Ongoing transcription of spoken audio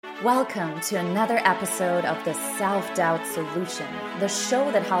Welcome to another episode of the Self-Doubt Solution, the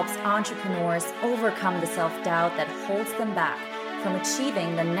show that helps entrepreneurs overcome the self-doubt that holds them back from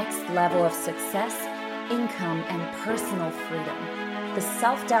achieving the next level of success, income, and personal freedom. The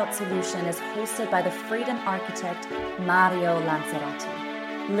Self-Doubt Solution is hosted by the freedom architect Mario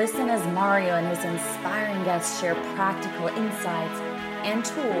Lanzarotti. Listen as Mario and his inspiring guests share practical insights and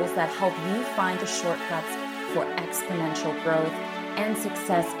tools that help you find the shortcuts for exponential growth and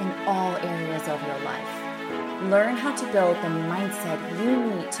success in all areas of your life. Learn how to build the mindset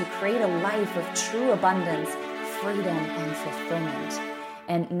you need to create a life of true abundance, freedom, and fulfillment.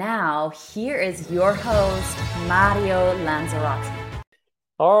 And now, here is your host, Mario Lanzarotti.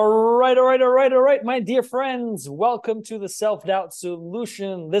 All right, my dear friends. Welcome to the Self-Doubt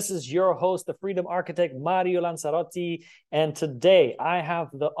Solution. This is your host, the freedom architect, Mario Lanzarotti. And today I have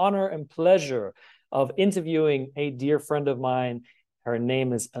the honor and pleasure of interviewing a dear friend of mine. Her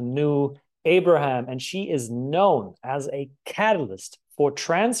name is Anu Abraham, and she is known as a catalyst for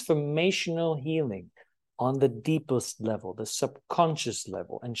transformational healing on the deepest level, the subconscious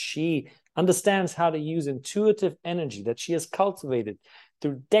level. And she understands how to use intuitive energy that she has cultivated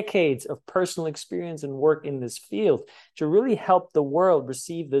through decades of personal experience and work in this field to really help the world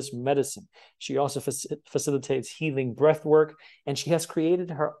receive this medicine. She also facilitates healing breath work, and she has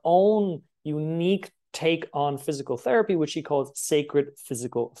created her own unique take on physical therapy, which she calls sacred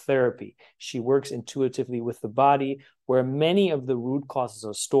physical therapy. She works intuitively with the body, where many of the root causes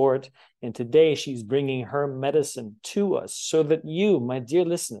are stored. And today she's bringing her medicine to us so that you, my dear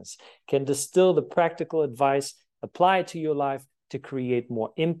listeners, can distill the practical advice, apply it to your life to create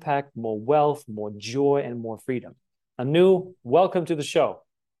more impact, more wealth, more joy, and more freedom. Anu, welcome to the show.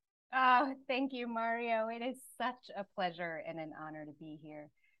 Oh, thank you, Mario. It is such a pleasure and an honor to be here.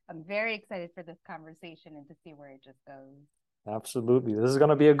 I'm very excited for this conversation and to see where it just goes. Absolutely. This is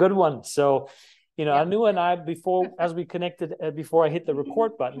going to be a good one. So, yep. Anu and I, as we connected, before I hit the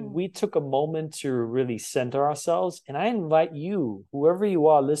record button, we took a moment to really center ourselves. And I invite you, whoever you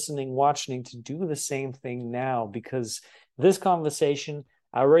are listening, watching, to do the same thing now, because this conversation,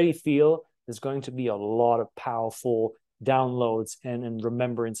 I already feel there's going to be a lot of powerful downloads and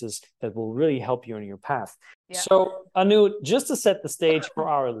remembrances that will really help you on your path. Yeah. So, Anu, just to set the stage for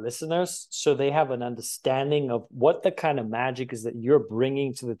our listeners so they have an understanding of what the kind of magic is that you're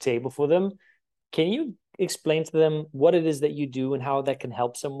bringing to the table for them, can you explain to them what it is that you do and how that can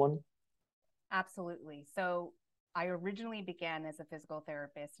help someone? Absolutely. So I originally began as a physical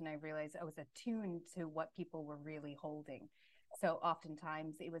therapist, and I realized I was attuned to what people were really holding. So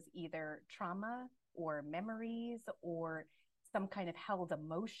oftentimes it was either trauma or memories or some kind of held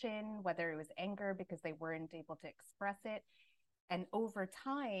emotion, whether it was anger because they weren't able to express it. And over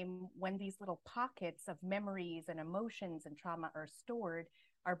time, when these little pockets of memories and emotions and trauma are stored,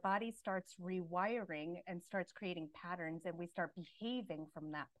 our body starts rewiring and starts creating patterns, and we start behaving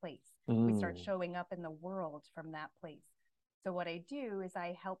from that place. We start showing up in the world from that place. So what I do is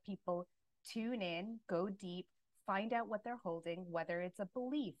I help people tune in, go deep, find out what they're holding, whether it's a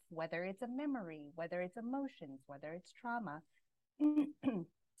belief, whether it's a memory, whether it's emotions, whether it's trauma,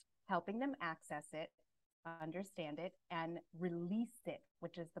 helping them access it, understand it, and release it,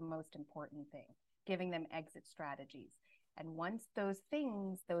 which is the most important thing, giving them exit strategies. And once those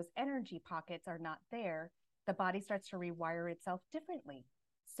things, those energy pockets are not there, the body starts to rewire itself differently.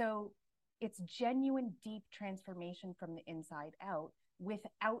 So it's genuine, deep transformation from the inside out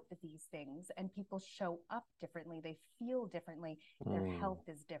without these things, and people show up differently. They feel differently. Their health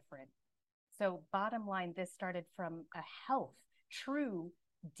is different. So bottom line, this started from a health, true,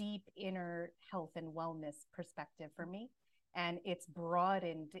 deep inner health and wellness perspective for me. And it's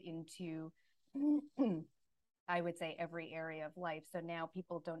broadened into, I would say, every area of life. So now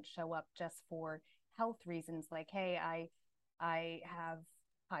people don't show up just for health reasons like, hey, I have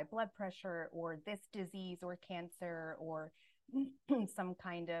high blood pressure or this disease or cancer or some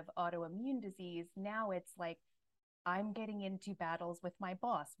kind of autoimmune disease. Now it's like, I'm getting into battles with my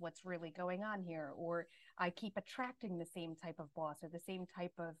boss. What's really going on here? Or I keep attracting the same type of boss or the same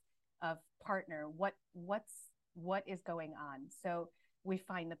type of partner. What is going on? So we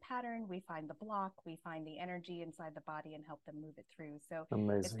find the pattern, we find the block, we find the energy inside the body and help them move it through. So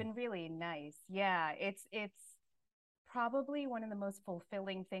amazing. It's been really nice. Yeah, it's probably one of the most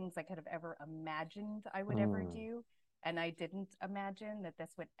fulfilling things I could have ever imagined I would ever do. And I didn't imagine that this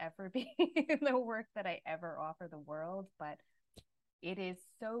would ever be the work that I ever offer the world, but it is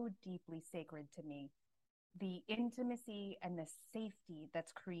so deeply sacred to me. The intimacy and the safety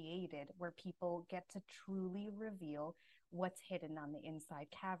that's created where people get to truly reveal what's hidden on the inside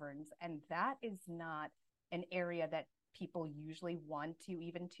caverns. And that is not an area that people usually want to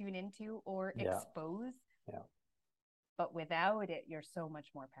even tune into or Yeah. expose. Yeah. But without it, you're so much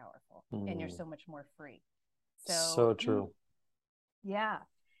more powerful and you're so much more free. So true. Yeah.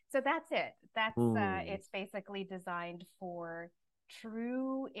 So that's it. That's it's basically designed for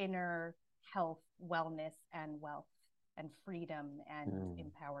true inner health, wellness, and wealth, and freedom and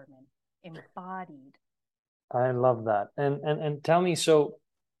empowerment, embodied. I love that. And tell me, so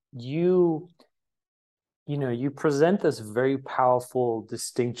you you present this very powerful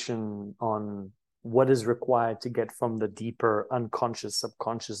distinction on what is required to get from the deeper unconscious,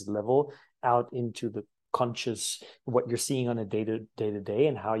 subconscious level out into the conscious, what you're seeing on a day to day,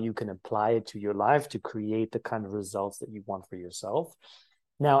 and how you can apply it to your life to create the kind of results that you want for yourself.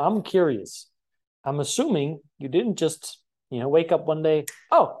 Now, I'm curious. I'm assuming you didn't just, wake up one day,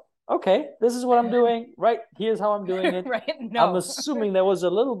 oh, okay, this is what I'm doing, right? Here's how I'm doing it. Right? I'm No. assuming there was a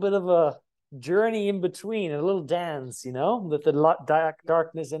little bit of a journey in between, a little dance, with the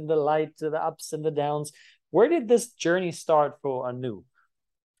darkness and the light, the ups and the downs. Where did this journey start for Anu?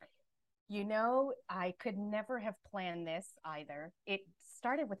 I could never have planned this either. It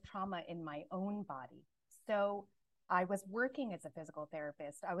started with trauma in my own body. So I was working as a physical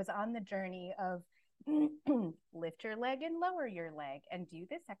therapist. I was on the journey of lift your leg and lower your leg and do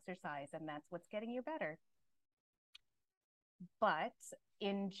this exercise, and that's what's getting you better. But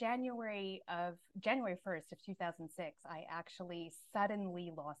in January 1st of 2006, I actually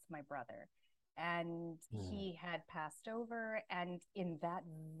suddenly lost my brother, and he had passed over. And in that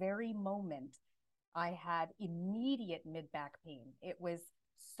very moment, I had immediate mid-back pain. It was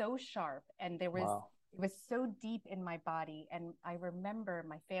so sharp, and it was so deep in my body. And I remember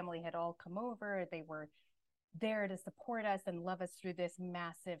my family had all come over. They were there to support us and love us through this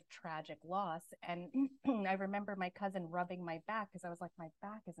massive tragic loss. And I remember my cousin rubbing my back because I was like, my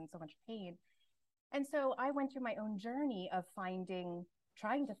back is in so much pain. And so I went through my own journey of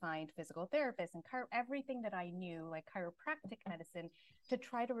trying to find physical therapists and everything that I knew, like chiropractic medicine, to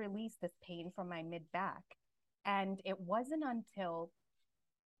try to release this pain from my mid back. And it wasn't until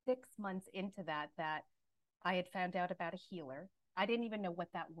 6 months into that I had found out about a healer. I didn't even know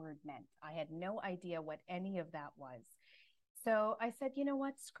what that word meant. I had no idea what any of that was. So I said, you know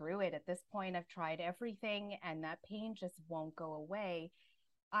what? Screw it. At this point, I've tried everything and that pain just won't go away.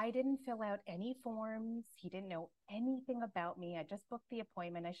 I didn't fill out any forms. He didn't know anything about me. I just booked the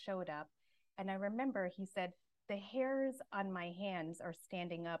appointment. I showed up. And I remember he said, the hairs on my hands are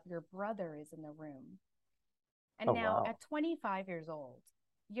standing up. Your brother is in the room. And now at 25 years old,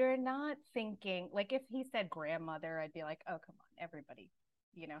 you're not thinking, like if he said grandmother, I'd be like, oh, come on, everybody,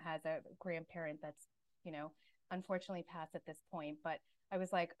 has a grandparent that's, unfortunately passed at this point. But I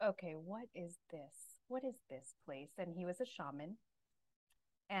was like, okay, what is this? What is this place? And he was a shaman.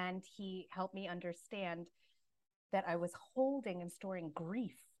 And he helped me understand that I was holding and storing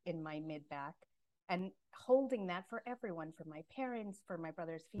grief in my mid back and holding that for everyone, for my parents, for my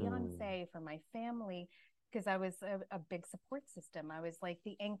brother's fiance, for my family, because I was a big support system. I was like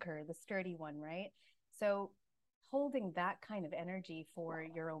the anchor, the sturdy one, right? So holding that kind of energy for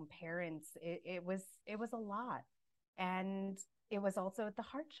your own parents, it was a lot. And it was also at the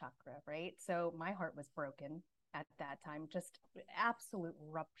heart chakra, right? So my heart was broken at that time, just absolute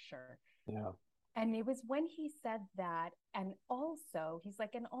rupture. Yeah. And it was when he said that, and also he's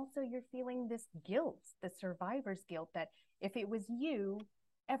like, and also you're feeling this guilt, the survivor's guilt, that if it was you,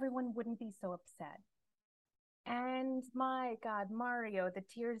 everyone wouldn't be so upset. And my God, Mario, the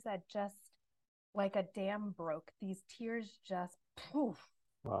tears that just like a dam broke, these tears just poof.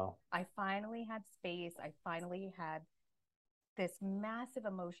 Wow. I finally had space. I finally had this massive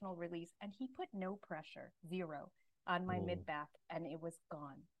emotional release, and he put no pressure, zero, on my mid back, and it was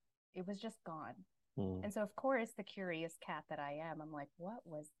gone. It was just gone. And so, of course, the curious cat that I am, I'm like, what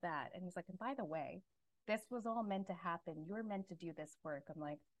was that? And he's like, and by the way, this was all meant to happen. You're meant to do this work. I'm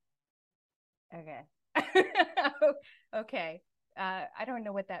like, okay. Okay. I don't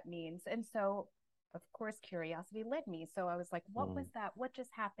know what that means. And so, of course, curiosity led me. So I was like, what was that? What just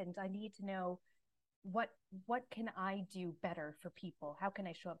happened? I need to know what can I do better for people? How can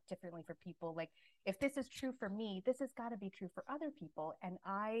I show up differently for people? Like, if this is true for me, this has got to be true for other people. And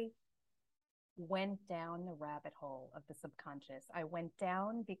I went down the rabbit hole of the subconscious. I went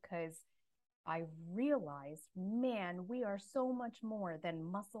down because I realized, man, we are so much more than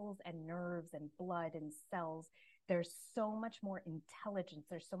muscles and nerves and blood and cells. There's so much more intelligence.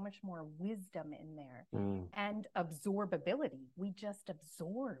 There's so much more wisdom in there and absorbability. We just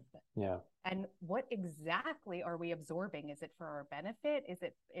absorb. Yeah. And what exactly are we absorbing? Is it for our benefit? Is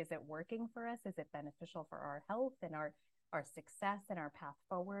it working for us? Is it beneficial for our health and our success and our path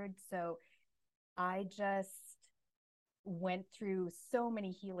forward? So I just went through so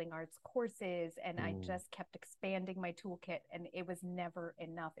many healing arts courses, and I just kept expanding my toolkit, and it was never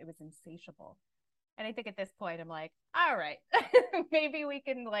enough. It was insatiable. And I think at this point I'm like, all right, maybe we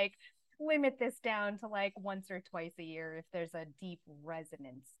can like limit this down to like once or twice a year if there's a deep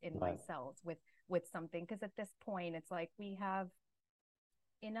resonance in my cells with something. Because at this point it's like we have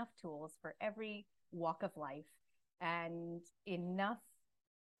enough tools for every walk of life and enough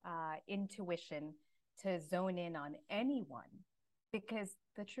intuition to zone in on anyone, because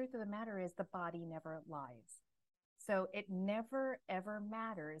the truth of the matter is the body never lies. So it never, ever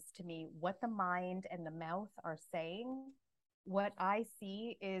matters to me what the mind and the mouth are saying. What I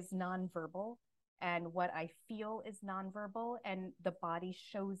see is nonverbal, and what I feel is nonverbal, and the body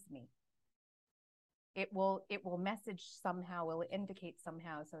shows me. It will message somehow, will indicate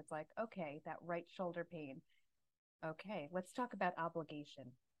somehow. So it's like, okay, that right shoulder pain. Okay, let's talk about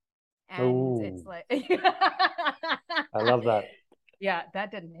obligation. And it's like I love that. Yeah, that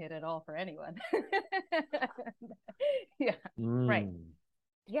didn't hit at all for anyone. Yeah. Right.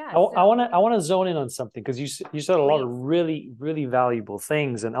 Yeah. I want to zone in on something, because you said a lot of really, really valuable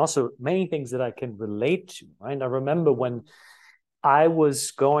things, and also many things that I can relate to. Right. I remember when I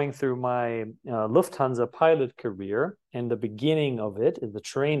was going through my Lufthansa pilot career, in the beginning of it, in the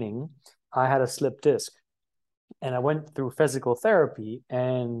training, I had a slip disc. And I went through physical therapy,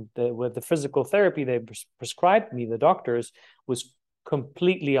 and with the physical therapy they prescribed me, the doctors, was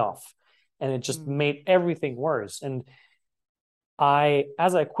completely off, and it just made everything worse. And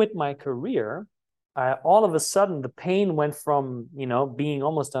as I quit my career, all of a sudden the pain went from, being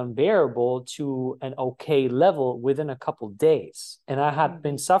almost unbearable to an okay level within a couple of days. And I had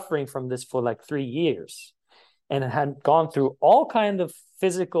been suffering from this for like 3 years, and had gone through all kinds of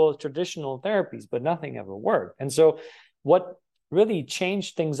physical traditional therapies, but nothing ever worked. And so what really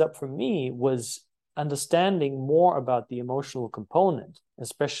changed things up for me was understanding more about the emotional component,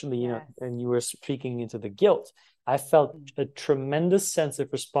 especially, and you were speaking into the guilt. I felt a tremendous sense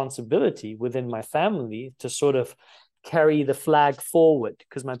of responsibility within my family to sort of carry the flag forward,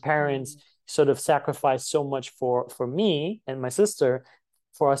 because my parents sort of sacrificed so much for me and my sister,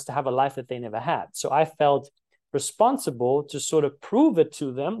 for us to have a life that they never had. So I felt responsible to sort of prove it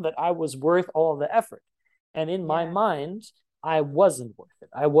to them that I was worth all the effort. And in my mind, I wasn't worth it.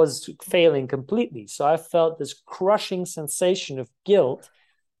 I was failing completely. So I felt this crushing sensation of guilt,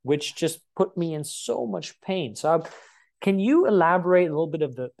 which just put me in so much pain. So can you elaborate a little bit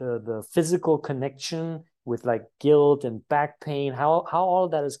of the physical connection with like guilt and back pain, how all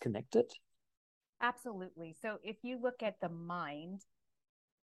of that is connected? Absolutely. So if you look at the mind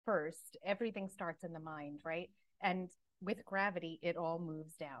first, everything starts in the mind, right? And with gravity, it all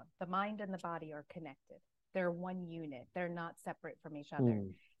moves down. The mind and the body are connected. They're one unit. They're not separate from each other.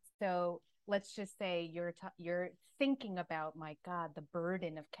 So let's just say you're thinking about, my God, the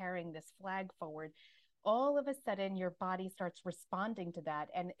burden of carrying this flag forward. All of a sudden, your body starts responding to that,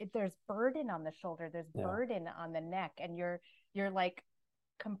 and there's burden on the shoulder. There's burden on the neck, and you're like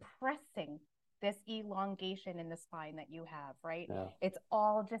compressing this elongation in the spine that you have, right? It's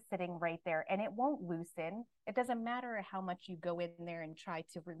all just sitting right there, and it won't loosen. It doesn't matter how much you go in there and try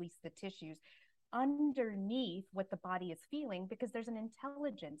to release the tissues underneath what the body is feeling, because there's an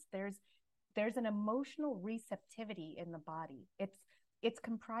intelligence, there's an emotional receptivity in the body. It's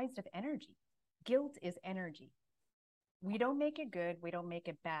comprised of energy. Guilt is energy. We don't make it good, we don't make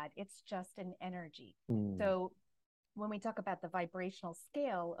it bad. It's just an energy. So when we talk about the vibrational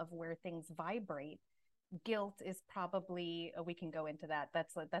scale of where things vibrate, guilt is probably, we can go into that.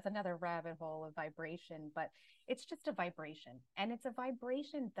 That's another rabbit hole of vibration, but it's just a vibration. And it's a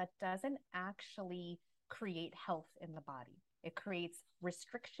vibration that doesn't actually create health in the body. It creates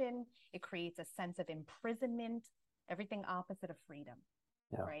restriction. It creates a sense of imprisonment, everything opposite of freedom,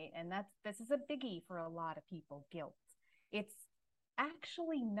 right? And this is a biggie for a lot of people, guilt. It's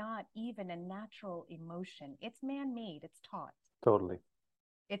actually not even a natural emotion. It's man-made. It's taught. Totally.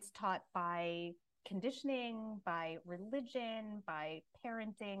 It's taught by conditioning, by religion, by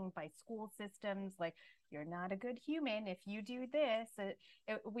parenting, by school systems. Like, you're not a good human if you do this.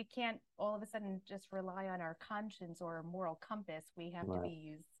 We can't all of a sudden just rely on our conscience or a moral compass. We have to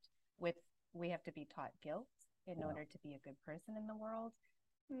be taught guilt in order to be a good person in the world.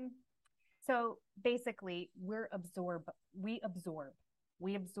 So basically, we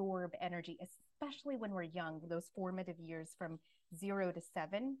absorb energy, especially when we're young, those formative years from 0 to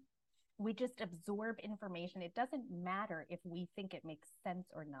 7. We just absorb information. It doesn't matter if we think it makes sense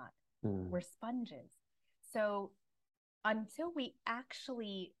or not. We're sponges. So until we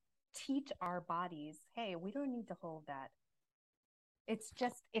actually teach our bodies, hey, we don't need to hold that. It's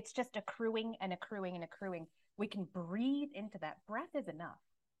just accruing and accruing and accruing. we can breathe into that. Breath is enough.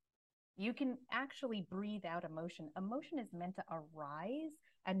 You can actually breathe out emotion. Emotion is meant to arise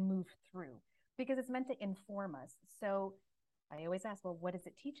and move through because it's meant to inform us. So I always ask, well, what is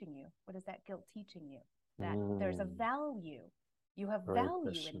it teaching you? What is that guilt teaching you? That there's a value. You have Great value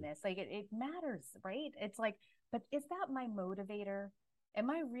question. in this. Like it matters, right? It's like, but is that my motivator? Am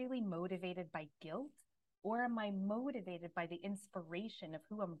I really motivated by guilt? Or am I motivated by the inspiration of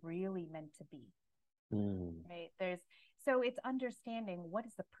who I'm really meant to be? Right? So it's understanding what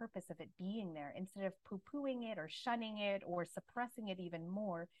is the purpose of it being there instead of poo-pooing it or shunning it or suppressing it even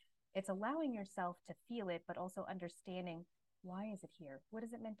more. It's allowing yourself to feel it, but also understanding, why is it here? What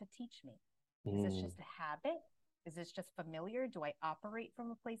is it meant to teach me? Is this just a habit? Is this just familiar? Do I operate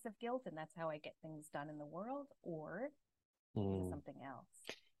from a place of guilt and that's how I get things done in the world? Or is it something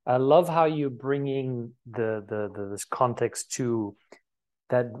else? I love how you're bringing this context to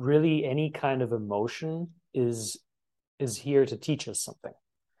that really any kind of emotion is here to teach us something.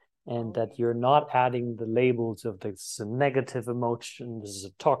 And that you're not adding the labels of this is a negative emotion, this is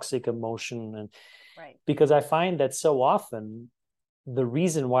a toxic emotion. And right. Because I find that so often the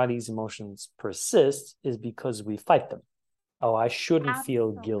reason why these emotions persist is because we fight them. Oh, I shouldn't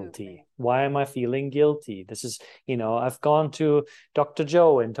feel guilty. Why am I feeling guilty? This is, I've gone to Dr.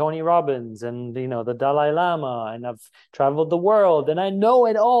 Joe and Tony Robbins and, the Dalai Lama, and I've traveled the world and I know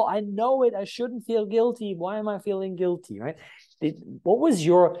it all. I know it. I shouldn't feel guilty. Why am I feeling guilty? Right?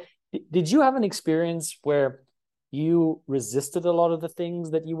 Did you have an experience where you resisted a lot of the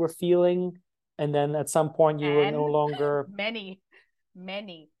things that you were feeling? And then at some point you were no longer. Many.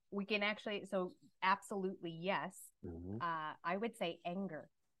 We can actually, so absolutely, yes. I would say anger.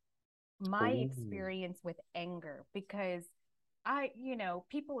 My experience with anger, because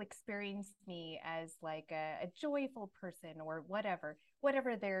people experience me as like a joyful person or whatever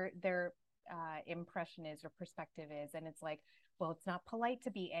their impression is or perspective is. And it's like, well, it's not polite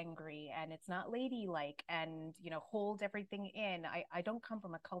to be angry and it's not ladylike and, hold everything in. I don't come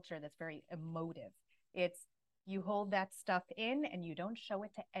from a culture that's very emotive. It's, you hold that stuff in and you don't show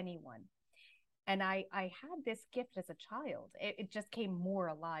it to anyone. And I had this gift as a child. It just came more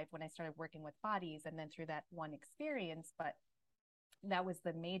alive when I started working with bodies and then through that one experience. But that was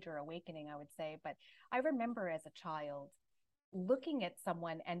the major awakening, I would say. But I remember as a child looking at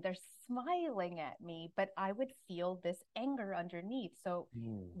someone and they're smiling at me, but I would feel this anger underneath. So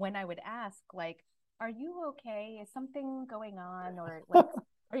when I would ask, like, are you okay? Is something going on? Or like,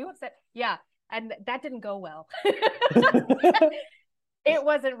 are you upset? Yeah. And that didn't go well. It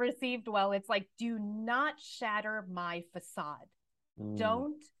wasn't received well. It's like, do not shatter my facade.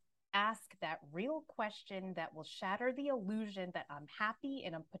 Don't ask that real question that will shatter the illusion that I'm happy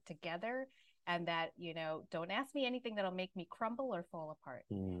and I'm put together, and that, don't ask me anything that'll make me crumble or fall apart.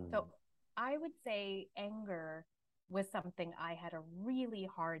 So I would say anger was something I had a really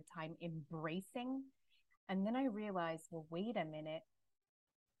hard time embracing. And then I realized, well, wait a minute.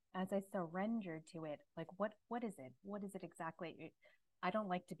 As I surrendered to it, like, what is it? What is it exactly? I don't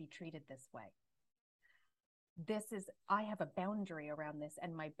like to be treated this way. I have a boundary around this,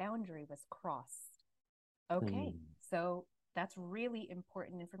 and my boundary was crossed. Okay, so that's really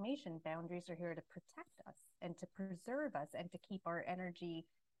important information. Boundaries are here to protect us and to preserve us and to keep our energy,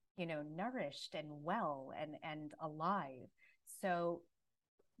 nourished and well and alive. So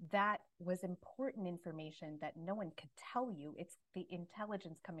that was important information that no one could tell you. It's the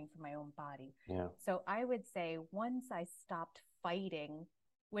intelligence coming from my own body. Yeah. So I would say once I stopped fighting,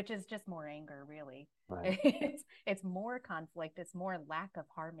 which is just more anger, really. Right. It's more conflict. It's more lack of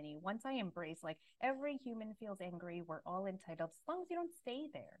harmony. Once I embrace, like, every human feels angry. We're all entitled, as long as you don't stay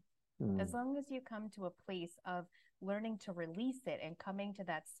there. As long as you come to a place of learning to release it and coming to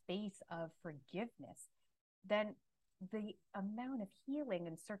that space of forgiveness, then the amount of healing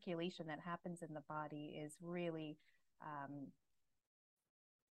and circulation that happens in the body is really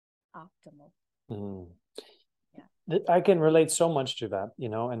optimal. Yeah. I can relate so much to that,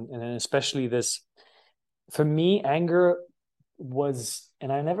 and especially this, for me, anger was,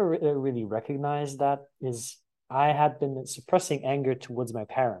 and I never really recognized that, is I had been suppressing anger towards my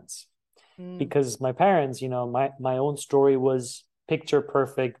parents. Because my parents, my own story was picture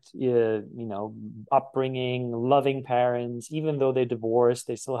perfect, upbringing, loving parents. Even though they divorced,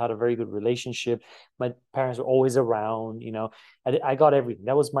 they still had a very good relationship. My parents were always around. I got everything.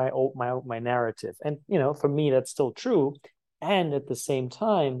 That was my narrative, and for me, that's still true. And at the same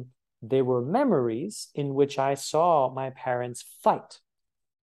time, there were memories in which I saw my parents fight.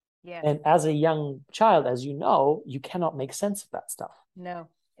 Yeah. And as a young child, as you cannot make sense of that stuff. No,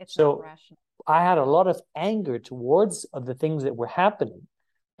 it's so not rational. I had a lot of anger towards the things that were happening,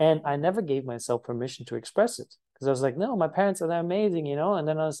 And I never gave myself permission to express it because I was like, no, my parents are that amazing, you know. And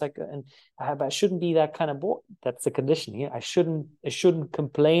then I was like, and I shouldn't be that kind of boy. That's the condition. Yeah, I shouldn't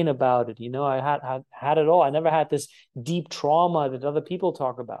complain about it. You know, I had it all. I never had this deep trauma that other people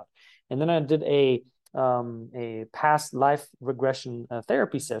talk about. And then I did a past life regression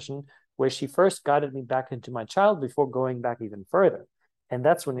therapy session where she first guided me back into my child before going back even further. And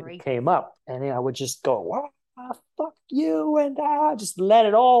that's when it Great. came up. And then I would just go, wow, fuck you, and just let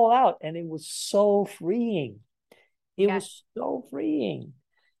it all out. And it was so freeing. It Yes. was so freeing.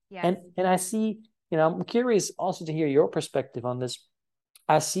 Yes. And I see, I'm curious also to hear your perspective on this.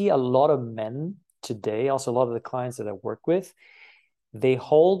 I see a lot of men today, also a lot of the clients that I work with, they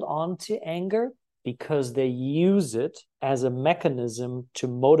hold on to anger because they use it as a mechanism to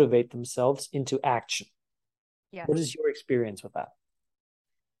motivate themselves into action. Yes. What is your experience with that?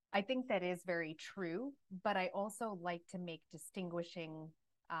 I think that is very true, but I also like to make distinguishing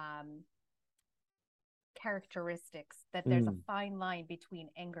characteristics, that there's a fine line between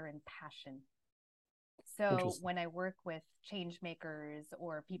anger and passion. So when I work with change makers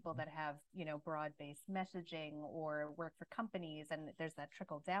or people that have, broad-based messaging, or work for companies and there's that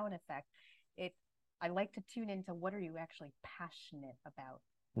trickle down effect, I like to tune into, what are you actually passionate about?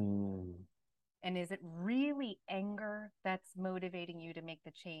 And is it really anger that's motivating you to make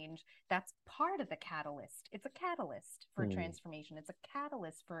the change? That's part of the catalyst. It's a catalyst for transformation. It's a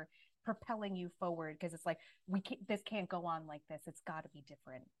catalyst for propelling you forward, because it's like, this can't go on like this. It's got to be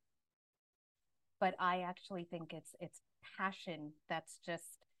different. But I actually think it's passion that's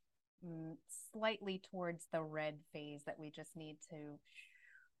just slightly towards the red phase that we just need to.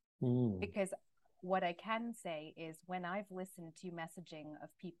 Because what I can say is, when I've listened to messaging of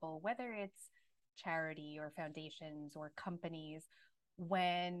people, whether it's charity or foundations or companies,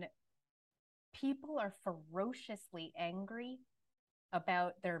 when people are ferociously angry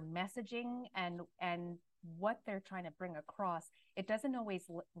about their messaging and what they're trying to bring across, it doesn't always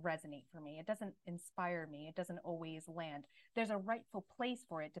resonate for me. It doesn't inspire me. It doesn't always land. There's a rightful place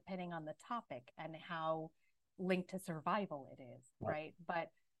for it depending on the topic and how linked to survival it is, right? But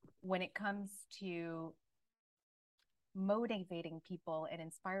when it comes to motivating people and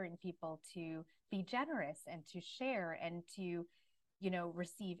inspiring people to be generous and to share and to,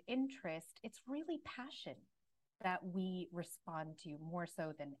 receive interest, it's really passion that we respond to more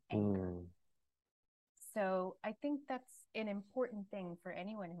so than anger. So I think that's an important thing for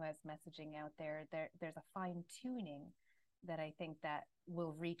anyone who has messaging out there. There's a fine tuning that I think that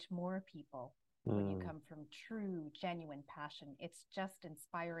will reach more people when you come from true, genuine passion. It's just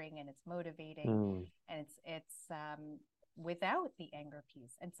inspiring and it's motivating, and it's without the anger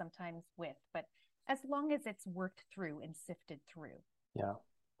piece, and sometimes with, but as long as it's worked through and sifted through. Yeah.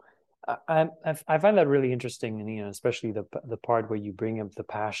 I find that really interesting, and especially the part where you bring up the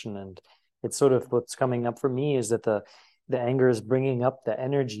passion, and it's sort of what's coming up for me is that the anger is bringing up the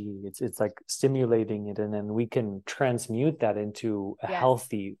energy. It's like stimulating it, and then we can transmute that into a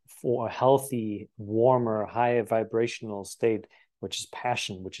healthy, warmer, higher vibrational state, which is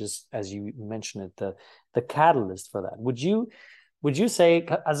passion, which is, as you mentioned it, the catalyst for that. Would you say,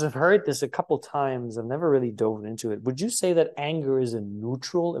 as I've heard this a couple times, I've never really dove into it, would you say that anger is a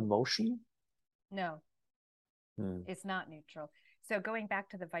neutral emotion? No, it's not neutral. So going back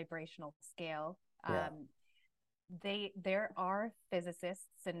to the vibrational scale, there are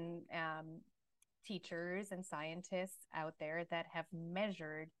physicists and teachers and scientists out there that have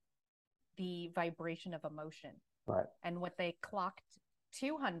measured the vibration of emotion. Right. And what they clocked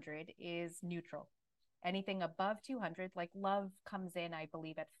 200 is neutral. Anything above 200, like love, comes in, I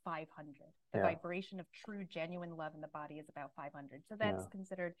believe, at 500. The vibration of true, genuine love in the body is about 500. So that's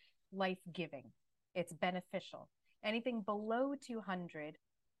considered life-giving. It's beneficial. Anything below 200,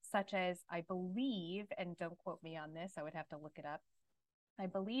 such as, I believe, and don't quote me on this, I would have to look it up, I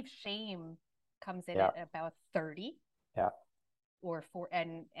believe shame comes in at about 30. Yeah. Or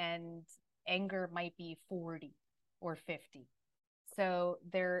and anger might be 40 or 50. So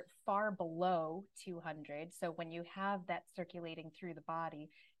they're far below 200. So when you have that circulating through the body,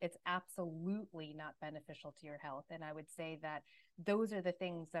 it's absolutely not beneficial to your health. And I would say that those are the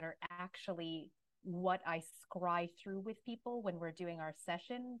things that are actually what I scry through with people when we're doing our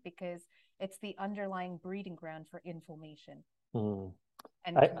session, because it's the underlying breeding ground for inflammation.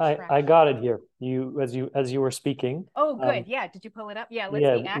 And I got it here. As you were speaking. Oh, good. Yeah. Did you pull it up? Yeah.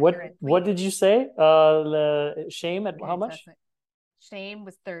 Let's be accurate. What did you say? Shame at how much? Shame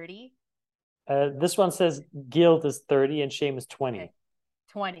was 30. This one says guilt is 30 and shame is 20. Okay.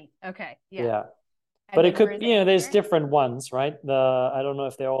 20. Okay. Yeah. But And it then where could, is there's anger? different ones, right? I don't know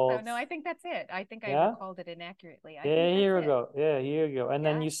if they're Oh, all, no, I think that's it. I think I yeah. recalled it inaccurately. I think Yeah, that's here we it. go. Yeah, here we go. And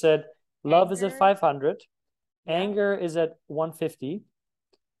then Yeah. you said love is at Anger. 500, Yeah. anger is at 150.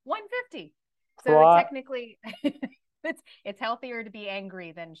 150. So Pride. technically, it's healthier to be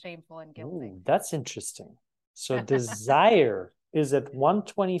angry than shameful and guilty. Ooh, that's interesting. So desire is at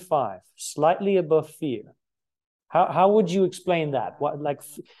 125, slightly above fear. How would you explain that?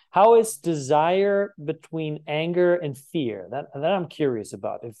 How is desire between anger and fear? That I'm curious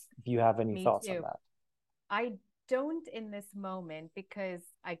about if you have any Me thoughts on too. that. I don't in this moment because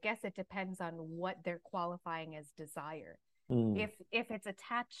I guess it depends on what they're qualifying as desire. Mm, If it's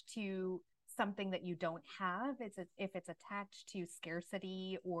attached to something that you don't have, if it's attached to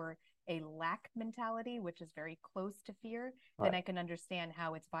scarcity or a lack mentality, which is very close to fear, then right. I can understand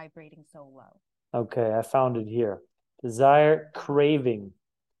how it's vibrating so low. Okay, I found it here. Desire, craving,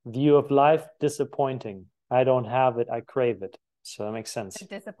 view of life, disappointing. I don't have it, I crave it. So that makes The sense.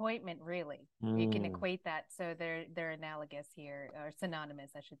 disappointment, really. You can Mm. equate that. So they're analogous here, or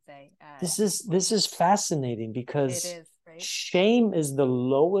synonymous, I should say. This is fascinating It because is, right? shame is the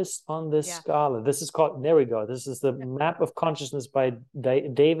lowest on this Yeah. scala. This is called, there we go. This is the map of consciousness by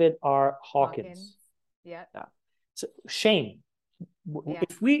David R. Hawkins. Hawkins. Yeah. Yeah. So shame. Yeah.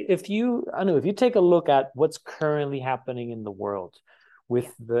 I don't know, if you take a look at what's currently happening in the world Yeah.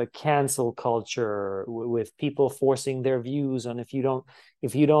 with the cancel culture, with people forcing their views on if you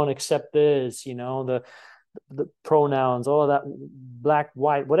don't accept this, the pronouns, all of that, black,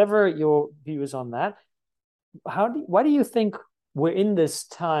 white, whatever your views on that. Why do you think we're in this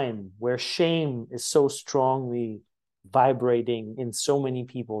time where shame is so strongly vibrating in so many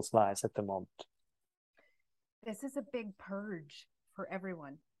people's lives at the moment? This is a big purge for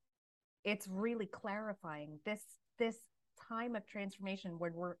everyone. It's really clarifying this time of transformation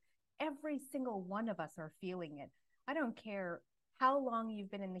where we're every single one of us are feeling it. I don't care how long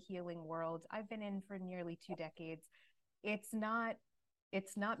you've been in the healing world. I've been in for nearly 2 decades. It's not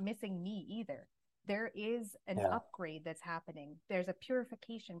it's not missing me either. There is an Yeah. upgrade that's happening. There's a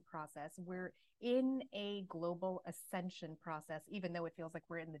purification process. We're in a global ascension process, even though it feels like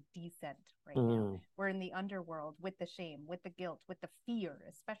we're in the descent right now. Mm, We're in the underworld with the shame, with the guilt, with the fear,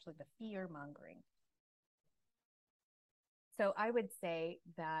 especially the fear mongering. So I would say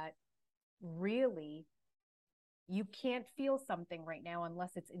that really you can't feel something right now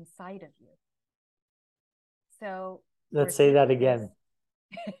unless it's inside of you. So let's say that forgiveness,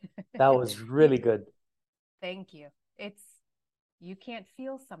 again. That was you really good. thank you. It's you can't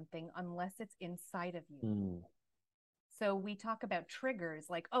feel something unless it's inside of you. Mm, So we talk about triggers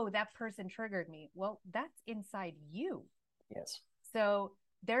like, oh, that person triggered me. Well, that's inside you. yes. So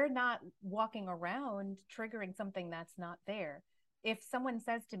they're not walking around triggering something that's not there. If someone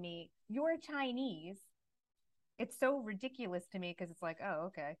says to me, you're Chinese, it's so ridiculous to me because it's like, oh,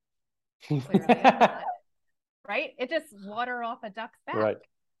 okay, clearly I'm not, right? It just water off a duck's back. Right.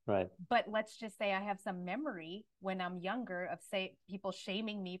 Right. But let's just say I have some memory when I'm younger of say people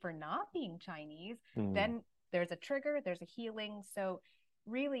shaming me for not being Chinese, Mm, then there's a trigger, there's a healing. So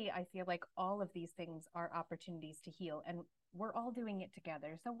really I feel like all of these things are opportunities to heal and we're all doing it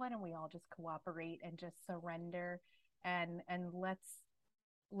together. So why don't we all just cooperate and just surrender and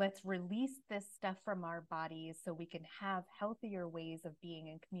let's release this stuff from our bodies so we can have healthier ways of being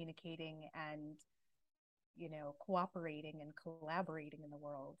and communicating and cooperating and collaborating in the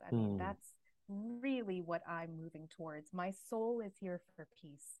world. I mean, mm, that's really what I'm moving towards. My soul is here for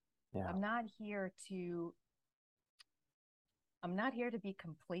peace. yeah. I'm not here to I'm not here to be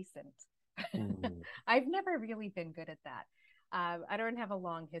complacent. Mm, I've never really been good at that. I don't have a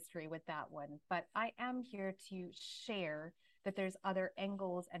long history with that one, but I am here to share that there's other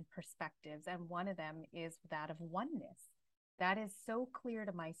angles and perspectives, and one of them is that of oneness. That is so clear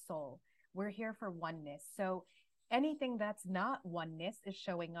to my soul. We're here for oneness. So anything that's not oneness is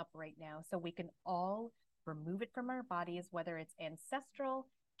showing up right now. So we can all remove it from our bodies, whether it's ancestral,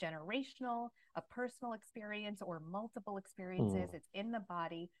 generational, a personal experience, or multiple experiences. mm, It's in the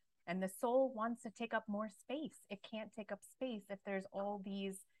body. And the soul wants to take up more space. It can't take up space if there's all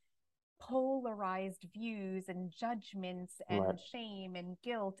these polarized views and judgments right. and shame and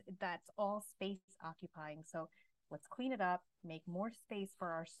guilt. That's all space occupying. So let's clean it up, make more space for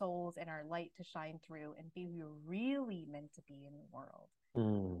our souls and our light to shine through and be who you're really meant to be in the world.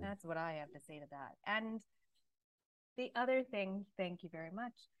 Mm, That's what I have to say to that. And the other thing, thank you very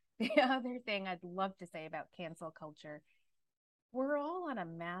much. The other thing I'd love to say about cancel culture, we're all on a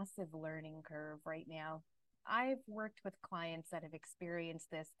massive learning curve right now. I've worked with clients that have experienced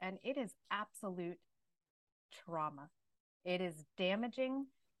this, and it is absolute trauma. It is damaging,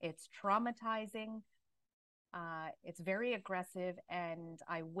 it's traumatizing. It's very aggressive, and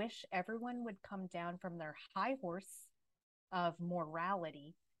I wish everyone would come down from their high horse of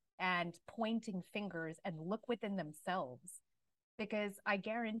morality and pointing fingers and look within themselves, because I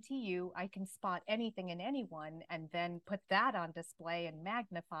guarantee you I can spot anything in anyone and then put that on display and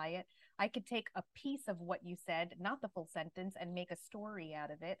magnify it. I could take a piece of what you said, not the full sentence, and make a story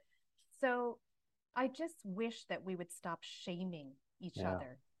out of it. So I just wish that we would stop shaming each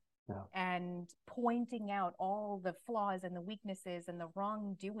other and pointing out all the flaws and the weaknesses and the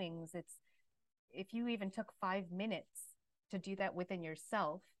wrongdoings. It's, if you even took 5 minutes to do that within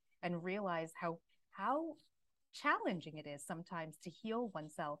yourself and realize how challenging it is sometimes to heal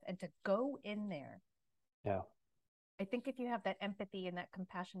oneself and to go in there. Yeah. I think if you have that empathy and that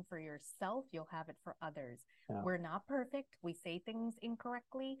compassion for yourself, you'll have it for others. Yeah. We're not perfect. We say things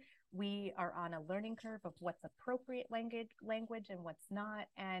incorrectly. We are on a learning curve of what's appropriate language and what's not.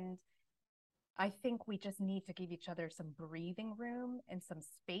 And I think we just need to give each other some breathing room and some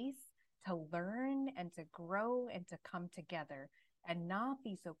space to learn and to grow and to come together, and not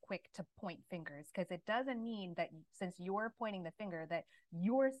be so quick to point fingers, because it doesn't mean that since you're pointing the finger that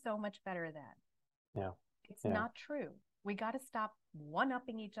you're so much better than. Yeah. It's not true. We got to stop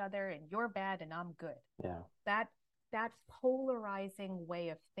one-upping each other and you're bad and I'm good. Yeah. That polarizing way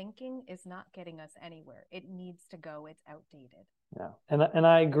of thinking is not getting us anywhere. It needs to go. It's outdated. Yeah. And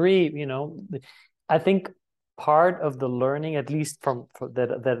I agree, you know, I think part of the learning, at least from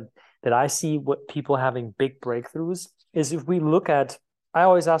that I see what people having big breakthroughs is, if we look at, I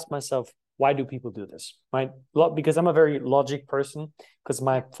always ask myself, why do people do this? Right? Because I'm a very logic person, because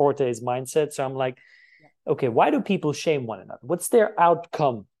my forte is mindset. So I'm like, okay, why do people shame one another? What's their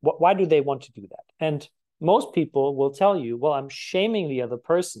outcome? Why do they want to do that? And most people will tell you, well, I'm shaming the other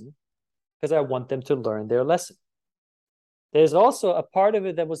person because I want them to learn their lesson. There's also a part of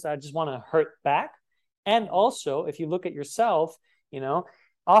it that was, I just want to hurt back. And also, if you look at yourself, you know,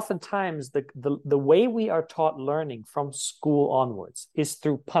 oftentimes the way we are taught learning from school onwards is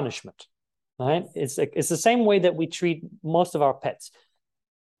through punishment, right? It's the same way that we treat most of our pets.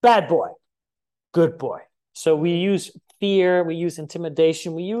 Bad boy, good boy. So we use fear, we use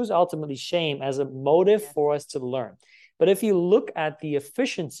intimidation, we use ultimately shame as a motive for us to learn. But if you look at the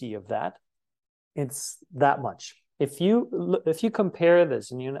efficiency of that, it's that much. If you compare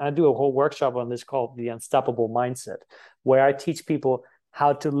this, and I do a whole workshop on this called the Unstoppable Mindset, where I teach people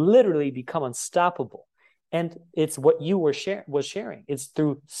how to literally become unstoppable. And it's what you was sharing. It's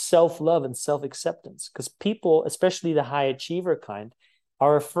through self-love and self-acceptance, because people, especially the high achiever kind,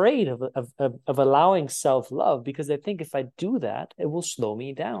 are afraid of allowing self-love, because they think if I do that, it will slow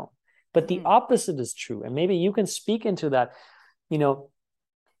me down. But the opposite is true. And maybe you can speak into that, you know,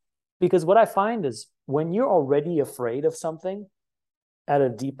 because what I find is when you're already afraid of something at a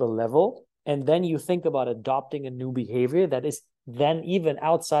deeper level, and then you think about adopting a new behavior that is then even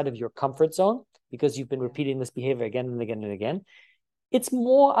outside of your comfort zone, because you've been repeating this behavior again and again and again, it's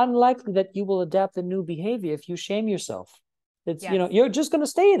more unlikely that you will adapt a new behavior if you shame yourself. It's, you know, you're just going to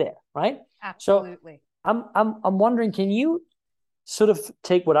stay there, right? Absolutely. So I'm wondering, can you sort of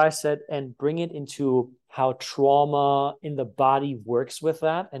take what I said and bring it into how trauma in the body works with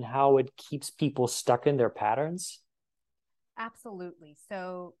that, and how it keeps people stuck in their patterns? Absolutely.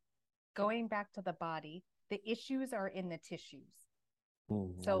 So going back to the body, the issues are in the tissues.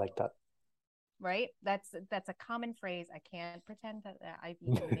 I like that. Right? That's a common phrase. I can't pretend that I've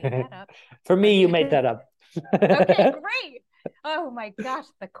even made that up. For me, you made that up. Okay, great. Oh my gosh,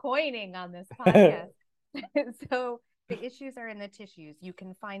 the coining on this podcast. So the issues are in the tissues. You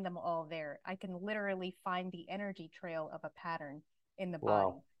can find them all there. I can literally find the energy trail of a pattern in the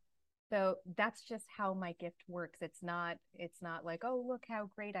body. So that's just how my gift works. It's not like, oh, look how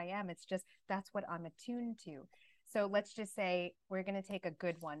great I am. It's just, that's what I'm attuned to. So let's just say we're going to take a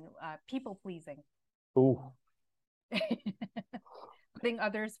good one, people pleasing. Ooh. Putting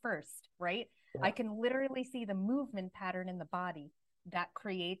others first, right? Yeah. I can literally see the movement pattern in the body that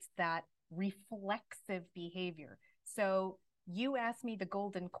creates that reflexive behavior. So you asked me the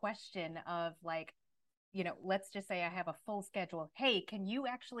golden question of, like, you know, let's just say I have a full schedule. Hey, can you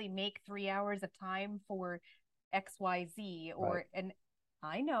actually make 3 hours of time for XYZ? Or, and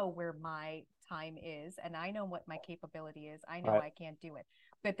I know where my time is, and I know what my capability is. I know I can't do it.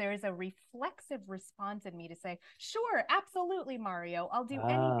 But there is a reflexive response in me to say, sure, absolutely, Mario, I'll do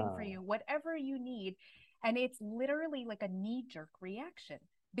anything for you, whatever you need. And it's literally like a knee-jerk reaction,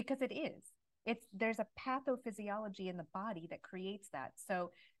 because it is. There's a pathophysiology in the body that creates that. So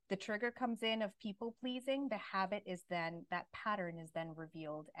the trigger comes in of people pleasing, the habit is then, that pattern is then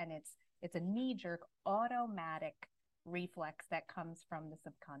revealed, and it's a knee-jerk automatic reflex that comes from the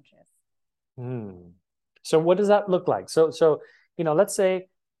subconscious. So what does that look like? Let's say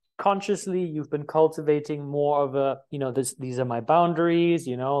consciously you've been cultivating more of a, these are my boundaries,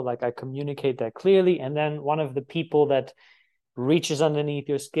 like I communicate that clearly. And then one of the people that reaches underneath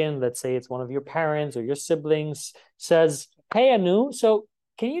your skin, let's say it's one of your parents or your siblings, says, "Hey, Anu, so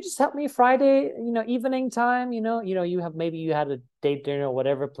can you just help me Friday, evening time? You had a date dinner or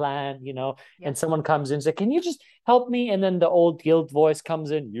whatever plan, and someone comes in and says, can you just help me?" And then the old guilt voice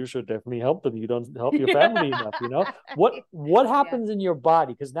comes in, "You should definitely help them. You don't help your family enough, What happens in your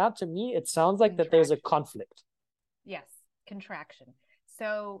body? Because now to me, it sounds like that there's a conflict. Yes, contraction.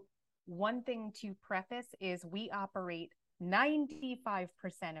 So one thing to preface is we operate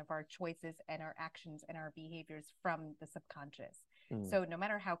 95% of our choices and our actions and our behaviors from the subconscious. So no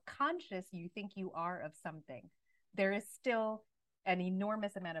matter how conscious you think you are of something, there is still an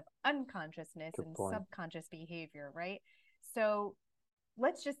enormous amount of unconsciousness and subconscious behavior, right? So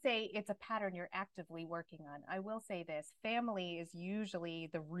let's just say it's a pattern you're actively working on. I will say this: family is usually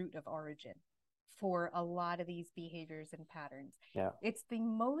the root of origin for a lot of these behaviors and patterns. Yeah. It's the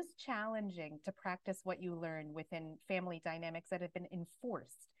most challenging to practice what you learn within family dynamics that have been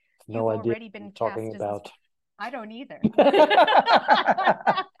enforced. You've already been talking about. I don't either.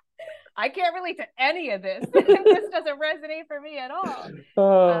 I can't relate to any of this. This doesn't resonate for me at all.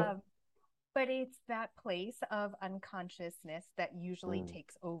 But it's that place of unconsciousness that usually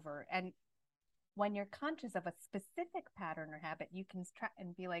takes over. And when you're conscious of a specific pattern or habit, you can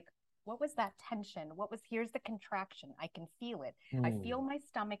and be like, what was that tension? Here's the contraction. I can feel it. I feel my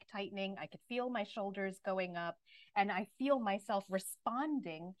stomach tightening. I could feel my shoulders going up, and I feel myself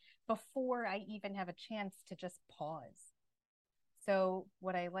responding before I even have a chance to just pause. So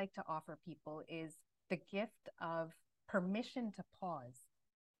what I like to offer people is the gift of permission to pause,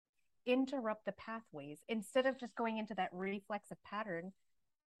 interrupt the pathways. Instead of just going into that reflexive pattern,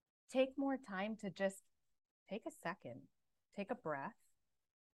 take more time to just take a second, take a breath.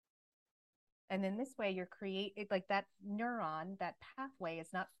 And then this way you're like that neuron, that pathway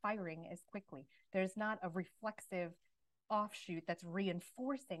is not firing as quickly. There's not a reflexive offshoot that's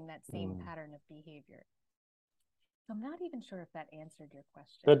reinforcing that same pattern of behavior. So I'm not even sure if that answered your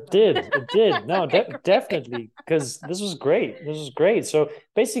question. It did. No, definitely, because this was great. So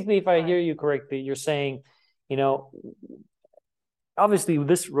basically, if I hear you correctly, you're saying, obviously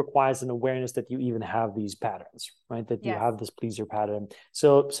this requires an awareness that you even have these patterns, right? That you have this pleaser pattern.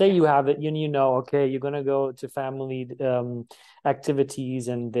 So say you have it, okay, you're going to go to family activities,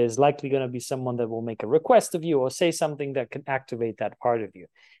 and there's likely going to be someone that will make a request of you or say something that can activate that part of you.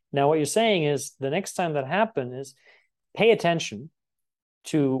 Now, what you're saying is the next time that happens is pay attention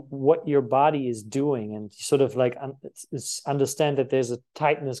to what your body is doing, and sort of like understand that there's a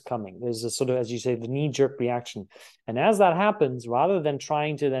tightness coming. There's a sort of, as you say, the knee-jerk reaction. And as that happens, rather than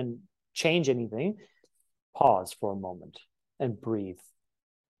trying to then change anything, pause for a moment and breathe.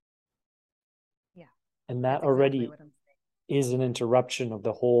 Yeah. And that already is an interruption of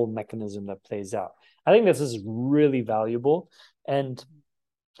the whole mechanism that plays out. I think this is really valuable. And,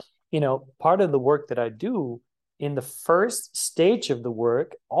 part of the work that I do in the first stage of the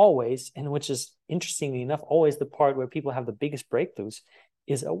work, always, and which is interestingly enough, always the part where people have the biggest breakthroughs,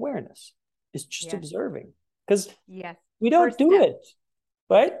 is awareness, is just observing. Because we don't do it,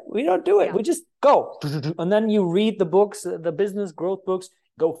 right? We don't do it. We just go. And then you read the books, the business growth books,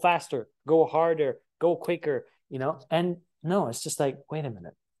 go faster, go harder, go quicker, and no, it's just like, wait a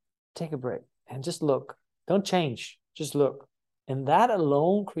minute, take a break and just look. Don't change, just look. And that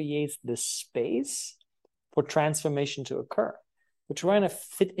alone creates this space for transformation to occur. We're trying to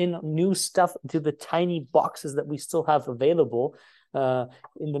fit in new stuff into the tiny boxes that we still have available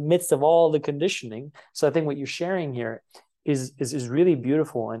in the midst of all the conditioning. So I think what you're sharing here is really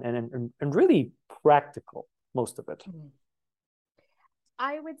beautiful and really practical, most of it.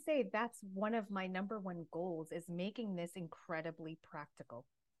 I would say that's one of my number one goals, is making this incredibly practical.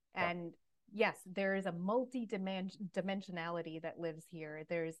 And yes, there is a multi-dimensionality that lives here.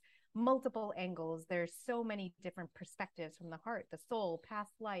 There's multiple angles. There's so many different perspectives from the heart, the soul,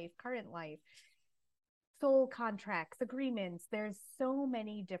 past life, current life, soul contracts, agreements. There's so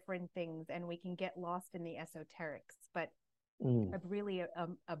many different things, and we can get lost in the esoterics, but really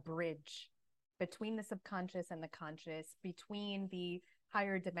a bridge between the subconscious and the conscious, between the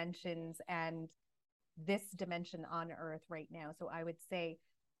higher dimensions and this dimension on earth right now. So I would say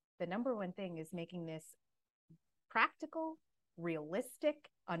the number one thing is making this practical, realistic,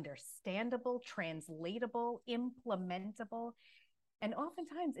 understandable, translatable, implementable. And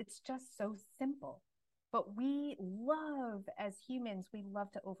oftentimes it's just so simple. But we love, as humans, we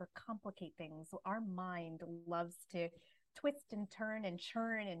love to overcomplicate things. Our mind loves to twist and turn and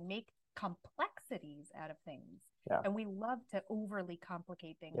churn and make complexities out of things. Yeah. And we love to overly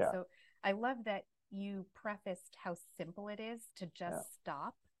complicate things. Yeah. So I love that you prefaced how simple it is to just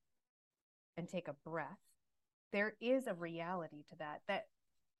stop and take a breath. There is a reality to that,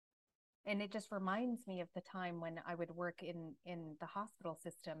 and it just reminds me of the time when I would work in the hospital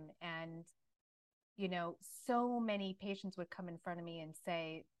system, and so many patients would come in front of me and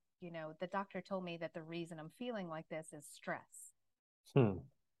say, the doctor told me that the reason I'm feeling like this is stress.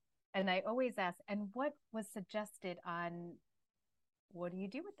 And I always ask, and what was suggested on what do you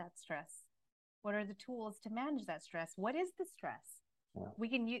do with that stress? What are the tools to manage that stress? What is the stress? We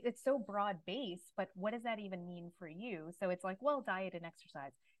can use, it's so broad based, but what does that even mean for you? So it's like, well, diet and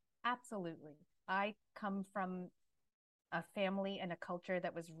exercise. Absolutely. I come from a family and a culture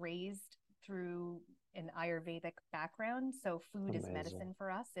that was raised through an Ayurvedic background. So food is medicine for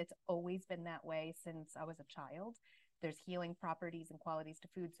us. It's always been that way since I was a child. There's healing properties and qualities to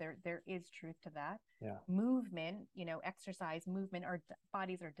foods. There is truth to that. Yeah. Movement, exercise, movement, our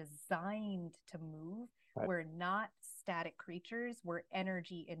bodies are designed to move. Right. We're not static creatures. We're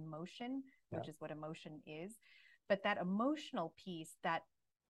energy in motion, which is what emotion is. But that emotional piece, that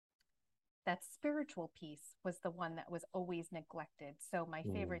spiritual piece was the one that was always neglected. So my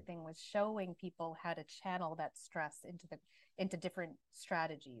favorite thing was showing people how to channel that stress into different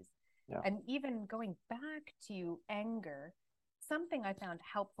strategies. Yeah. And even going back to anger, something I found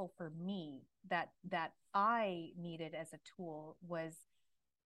helpful for me that I needed as a tool was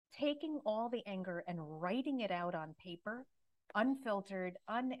taking all the anger and writing it out on paper, unfiltered,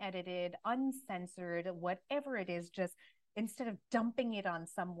 unedited, uncensored, whatever it is, just instead of dumping it on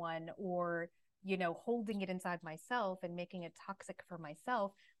someone or, holding it inside myself and making it toxic for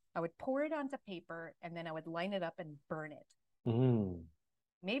myself, I would pour it onto paper and then I would line it up and burn it.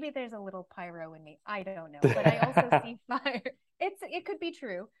 Maybe there's a little pyro in me. I don't know. But I also see fire. It could be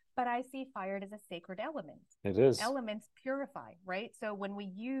true, but I see fire as a sacred element. It is. Elements purify, right? So when we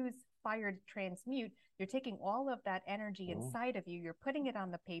use fire to transmute, you're taking all of that energy inside of you, you're putting it on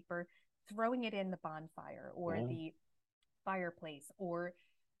the paper, throwing it in the bonfire or the fireplace, or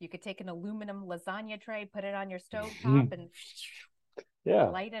you could take an aluminum lasagna tray, put it on your stove top and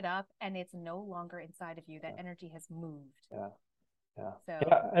light it up, and it's no longer inside of you. That energy has moved.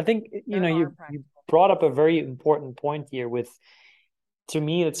 I think you brought up a very important point here. To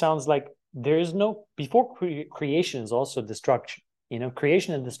me, it sounds like there is no before creation is also destruction.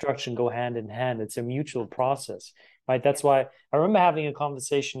 Creation and destruction go hand in hand. It's a mutual process, right? That's why I remember having a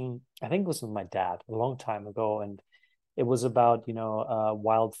conversation, I think it was with my dad a long time ago, and it was about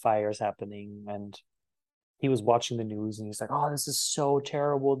wildfires happening, and he was watching the news and he's like, oh, this is so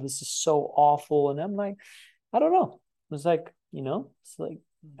terrible, this is so awful. And I'm like, I don't know. It was like, it's like,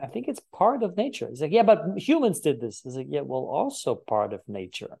 I think it's part of nature. It's like, yeah, but humans did this. It's like, yeah, well, also part of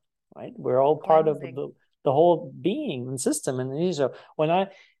nature, right? We're all part of the whole being and system. And so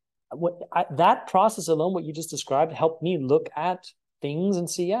that process alone, what you just described, helped me look at things and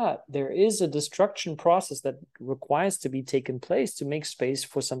see, there is a destruction process that requires to be taken place to make space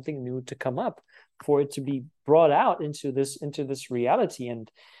for something new to come up, for it to be brought out into this reality.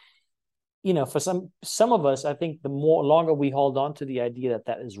 And for some of us, I think the more longer we hold on to the idea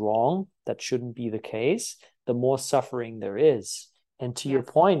that is wrong, that shouldn't be the case, the more suffering there is. And to your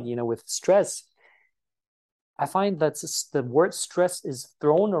point, with stress, I find that the word stress is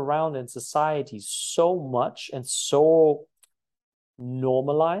thrown around in society so much and so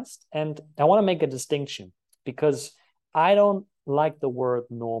normalized. And I want to make a distinction, because I don't like the word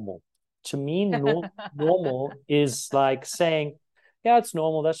normal. To me, normal is like saying, yeah, it's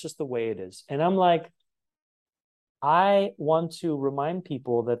normal, that's just the way it is. And I'm like, I want to remind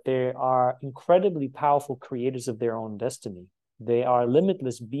people that they are incredibly powerful creators of their own destiny. They are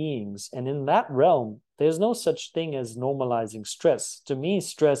limitless beings. And in that realm, there's no such thing as normalizing stress. To me,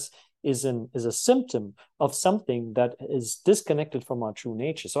 stress is a symptom of something that is disconnected from our true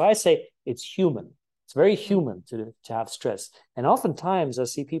nature. So I say it's human. It's very human to have stress. And oftentimes I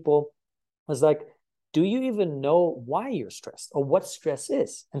see people, it's like, do you even know why you're stressed or what stress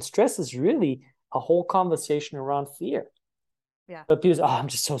is? And stress is really a whole conversation around fear. Yeah. But people say, oh, I'm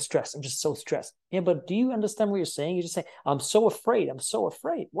just so stressed. I'm just so stressed. Yeah, but do you understand what you're saying? You just say, I'm so afraid. I'm so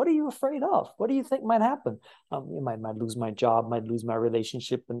afraid. What are you afraid of? What do you think might happen? You might lose my job, might lose my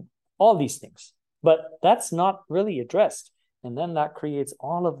relationship, and all these things. But that's not really addressed. And then that creates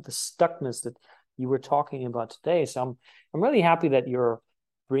all of the stuckness that you were talking about today. So I'm really happy that you're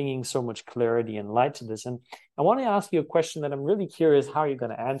bringing so much clarity and light to this. And I want to ask you a question that I'm really curious how you're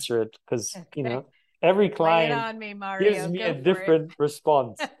going to answer it, because, every client gives me a different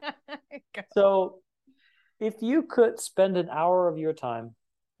response. So if you could spend an hour of your time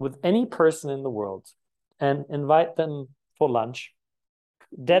with any person in the world and invite them for lunch,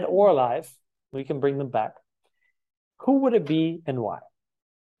 dead or alive, we can bring them back, who would it be and why?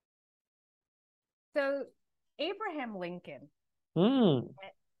 So Abraham Lincoln. Mm.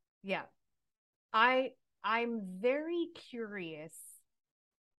 Yeah. I'm very curious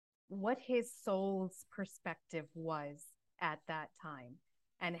what his soul's perspective was at that time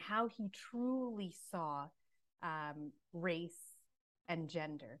and how he truly saw race and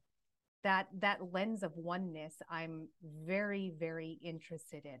gender. That lens of oneness, I'm very, very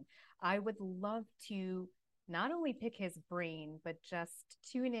interested in. I would love to not only pick his brain, but just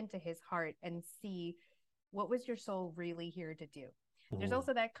tune into his heart and see what was your soul really here to do. There's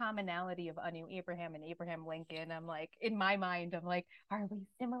also that commonality of Anu Abraham and Abraham Lincoln. I'm like, in my mind, I'm like, are we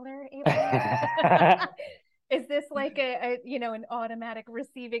similar, Abraham? Is this like a an automatic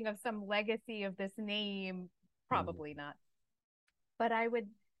receiving of some legacy of this name? Probably not. But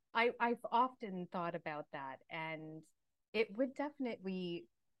I've often thought about that, and it would definitely,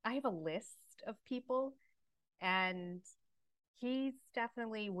 I have a list of people, and he's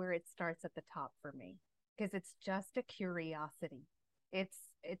definitely where it starts at the top for me, because it's just a curiosity. It's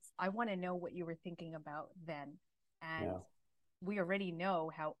I want to know what you were thinking about then. And we already know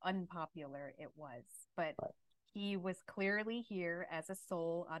how unpopular it was, but he was clearly here as a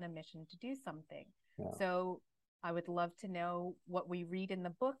soul on a mission to do something. So I would love to know what we read in the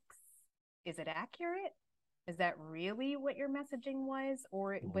books. Is it accurate? Is that really what your messaging was?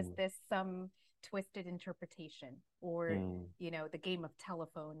 Or was this some twisted interpretation? Or, the game of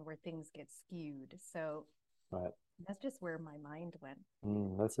telephone where things get skewed? So that's just where my mind went.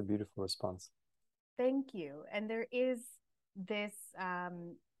 That's a beautiful response. Thank you. And there is this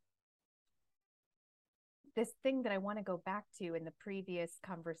this thing that I want to go back to in the previous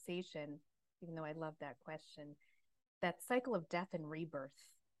conversation, even though I love that question, that cycle of death and rebirth,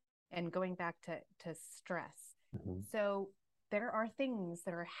 and going back to stress. So there are things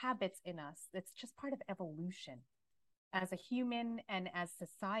that are habits in us that's just part of evolution. As a human and as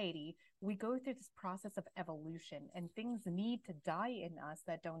society, we go through this process of evolution, and things need to die in us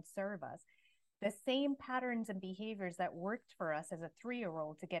that don't serve us. The same patterns and behaviors that worked for us as a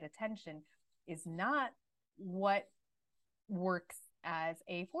 3-year-old to get attention is not what works as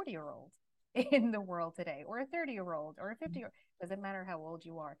a 40-year-old in the world today, or a 30-year-old, or a 50-year-old. Doesn't matter how old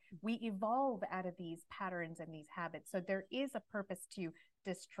you are. We evolve out of these patterns and these habits. So there is a purpose to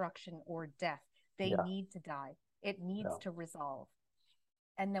destruction or death. They need to die. It needs to resolve.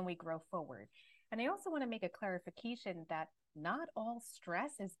 And then we grow forward. And I also want to make a clarification that not all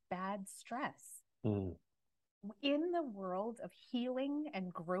stress is bad stress. In the world of healing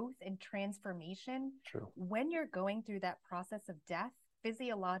and growth and transformation, when you're going through that process of death,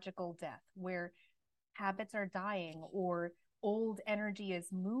 physiological death, where habits are dying or old energy is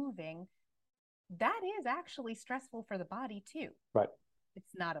moving, that is actually stressful for the body too.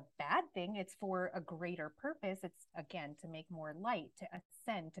 It's not a bad thing. It's for a greater purpose. It's, again, to make more light, to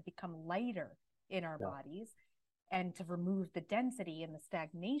ascend, to become lighter in our bodies, and to remove the density and the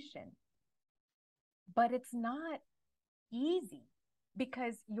stagnation. But it's not easy,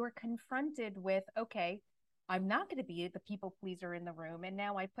 because you're confronted with, okay, I'm not going to be the people pleaser in the room, and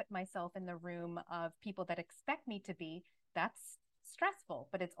now I put myself in the room of people that expect me to be. That's stressful,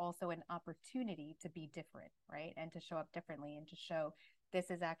 but it's also an opportunity to be different, right? And to show up differently, and to show this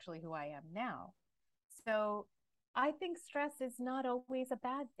is actually who I am now. So I think stress is not always a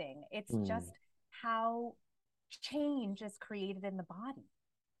bad thing. It's just how change is created in the body.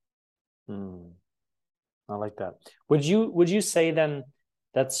 I like that. Would you say then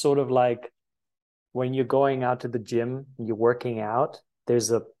that's sort of like when you're going out to the gym, you're working out, there's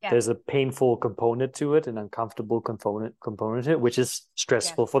a painful component to it, an uncomfortable component to it, which is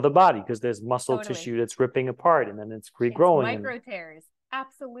stressful for the body, because there's muscle tissue that's ripping apart, and then it's regrowing. It's micro tears.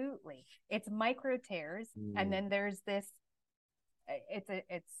 Absolutely. It's micro tears. And then there's this,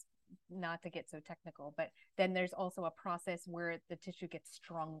 it's not to get so technical, but then there's also a process where the tissue gets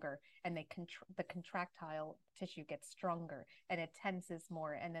stronger, and the contractile tissue gets stronger, and it tenses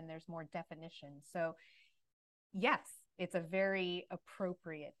more, and then there's more definition. So yes, it's a very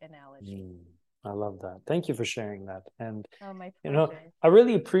appropriate analogy. I love that. Thank you for sharing that. And my pleasure. I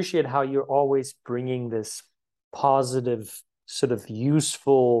really appreciate how you're always bringing this positive, sort of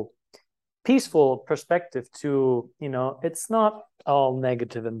useful, peaceful perspective to, it's not all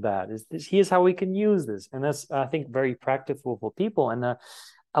negative and bad. Here's how we can use this. And that's, I think, very practical for people. And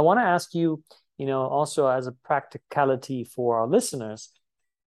I want to ask you, also as a practicality for our listeners,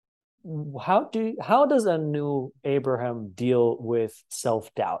 how does a new Abraham deal with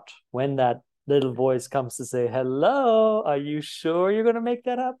self-doubt when that little voice comes to say, hello, are you sure you're going to make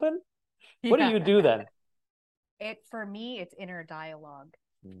that happen? What do you do then? For me, it's inner dialogue.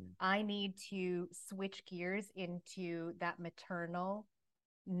 I need to switch gears into that maternal,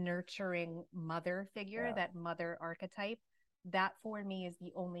 nurturing mother figure, that mother archetype. That for me is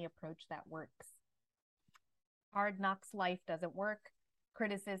the only approach that works. Hard knocks life doesn't work.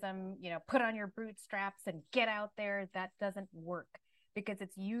 Criticism, put on your bootstraps and get out there, that doesn't work because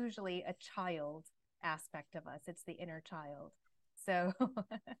it's usually a child aspect of us. It's the inner child. So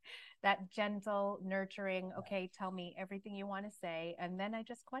that gentle, nurturing, okay, tell me everything you want to say. And then I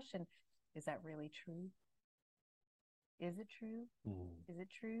just question, is that really true? Is it true? Is it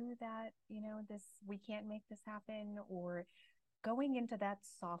true that, we can't make this happen? Or going into that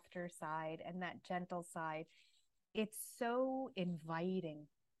softer side and that gentle side, it's so inviting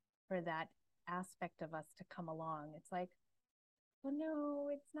for that aspect of us to come along. It's like, well, no,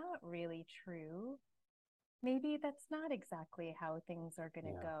 it's not really true. Maybe that's not exactly how things are going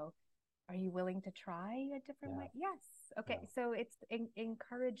to go. Are you willing to try a different way? Yes. Okay. So it's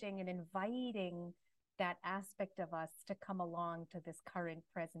encouraging and inviting that aspect of us to come along to this current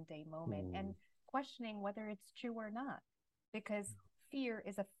present day moment and questioning whether it's true or not, because fear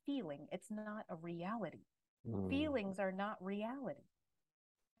is a feeling. It's not a reality. Feelings are not reality.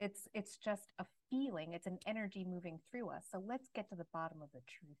 It's just a feeling. It's an energy moving through us. So let's get to the bottom of the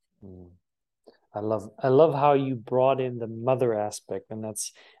truth. I love how you brought in the mother aspect, and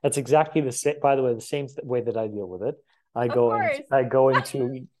that's exactly the same. By the way, the same way that I deal with it. I go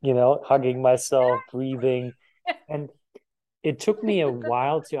into hugging myself, breathing, and it took me a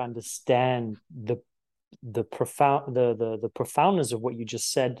while to understand the profoundness of what you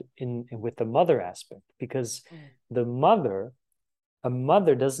just said with the mother aspect, because a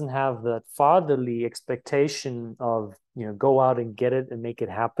mother doesn't have that fatherly expectation of go out and get it and make it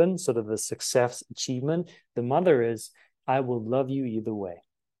happen, sort of the success achievement. The mother is, I will love you either way.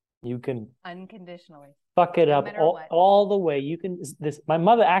 You can unconditionally fuck it up all the way. You can my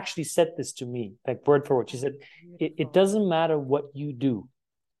mother actually said this to me, like word for word. She said, it doesn't matter what you do,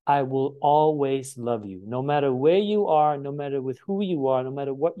 I will always love you. No matter where you are, no matter with who you are, no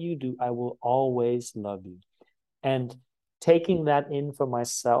matter what you do, I will always love you. And taking that in for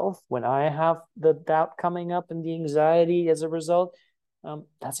myself when I have the doubt coming up and the anxiety as a result,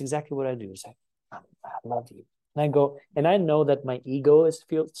 that's exactly what I do. It's like, I love you. And I go, and I know that my ego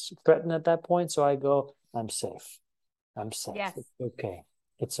feels threatened at that point. So I go, I'm safe. I'm safe. Yes. It's okay.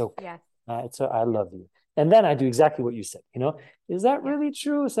 It's okay. Yes. I love you. And then I do exactly what you said. Is that really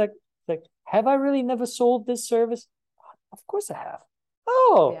true? It's like, have I really never sold this service? Of course I have.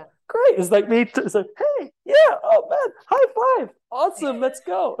 Oh, great. It's like me. It's like, hey, yeah. Oh, man. High five. Awesome. Let's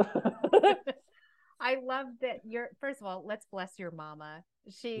go. I love that first of all, let's bless your mama.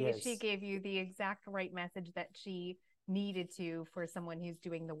 She gave you the exact right message that she needed to for someone who's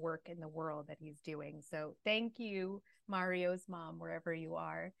doing the work in the world that he's doing. So thank you, Mario's mom, wherever you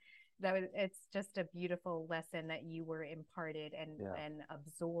are. It's just a beautiful lesson that you were imparted and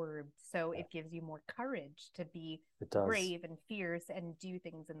absorbed. So it gives you more courage to be brave and fierce and do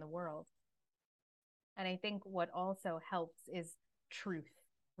things in the world. And I think what also helps is truth,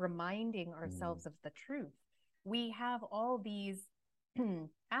 reminding ourselves of the truth. We have all these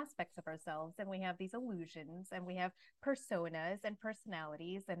aspects of ourselves, and we have these illusions, and we have personas and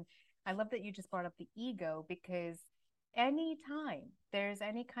personalities. And I love that you just brought up the ego, because anytime there's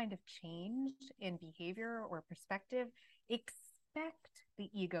any kind of change in behavior or perspective, expect the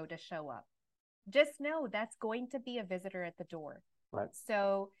ego to show up. Just know that's going to be a visitor at the door. Right.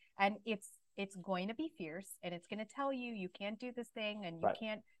 So, and it's going to be fierce, and it's going to tell you can't do this thing and you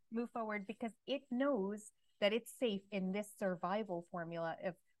can't move forward, because it knows that it's safe in this survival formula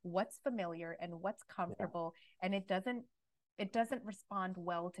of what's familiar and what's comfortable. And it doesn't respond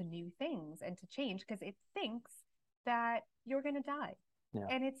well to new things and to change, because it thinks that you're going to die.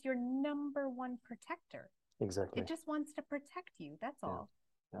 And it's your number one protector. Exactly. It just wants to protect you. That's all.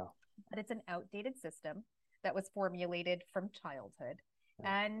 But it's an outdated system that was formulated from childhood,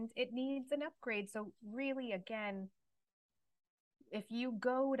 and it needs an upgrade. So really, again, if you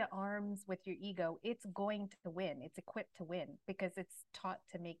go to arms with your ego, it's going to win. It's equipped to win because it's taught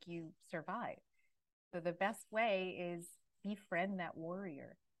to make you survive. So the best way is befriend that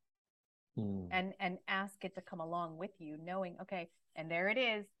warrior and ask it to come along with you, knowing, okay, and there it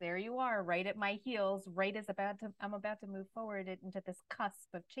is. There you are, right at my heels, right as I'm about to move forward into this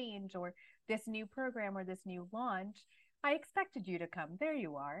cusp of change or this new program or this new launch. I expected you to come. There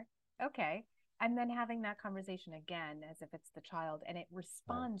you are. Okay. And then having that conversation again as if it's the child, and it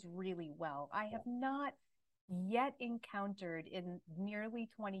responds really well. I have not yet encountered in nearly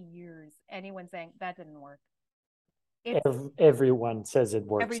 20 years anyone saying that didn't work. Everyone says it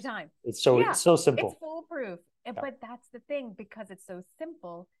works every time. It's so It's simple. foolproof. But that's the thing, because it's so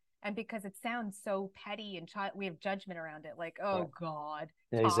simple and because it sounds so petty and we have judgment around it, like, oh God,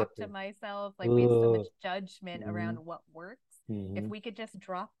 talk exactly. to myself. Like, we have so much judgment Mhm. around what works. If we could just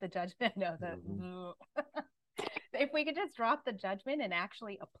drop the judgment, if we could just drop the judgment and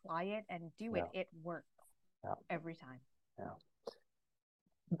actually apply it and do it, it works every time.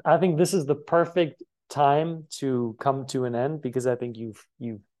 I think this is the perfect time to come to an end, because I think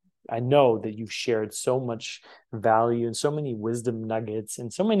I know that you've shared so much value and so many wisdom nuggets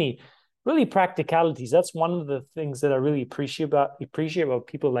and so many really practicalities. That's one of the things that I really appreciate about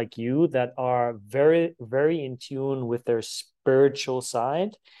people like you, that are very, very in tune with their spiritual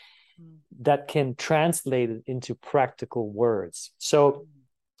side, that can translate it into practical words. So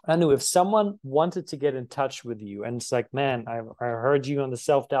Anu, if someone wanted to get in touch with you and it's like, man, I heard you on the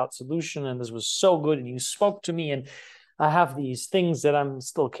self-doubt solution and this was so good and you spoke to me and I have these things that I'm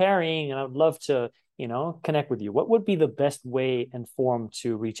still carrying and I would love to, connect with you, what would be the best way and form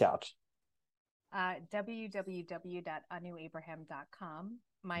to reach out? www.anuabraham.com.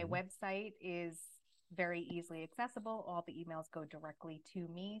 My website is very easily accessible. All the emails go directly to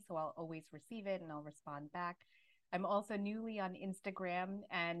me, so I'll always receive it and I'll respond back. I'm also newly on Instagram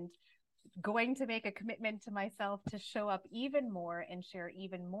and going to make a commitment to myself to show up even more and share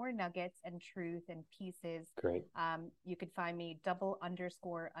even more nuggets and truth and pieces. Great. You could find me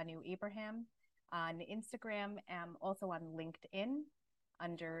 _Anu Abraham on Instagram, also on LinkedIn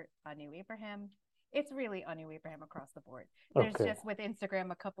under Anu Abraham. It's really Anu Abraham across the board. There's just with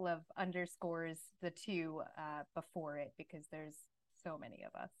Instagram a couple of underscores, the two before it, because there's so many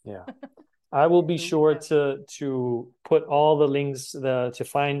of us. Yeah. I will be sure to put all the links to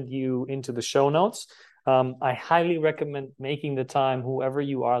find you into the show notes. I highly recommend making the time, whoever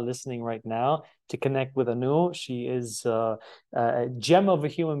you are listening right now, to connect with Anu. She is a gem of a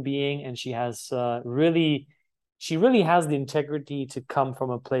human being, and she really has the integrity to come from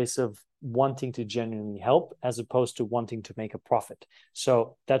a place of wanting to genuinely help, as opposed to wanting to make a profit.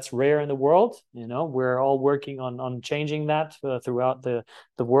 So that's rare in the world. We're all working on changing that throughout the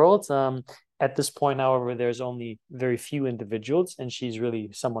world. At this point, however, there's only very few individuals, and she's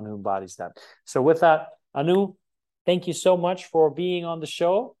really someone who embodies that. So with that, Anu, thank you so much for being on the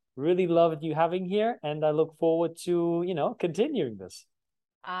show. Really loved you having here, and I look forward to, continuing this.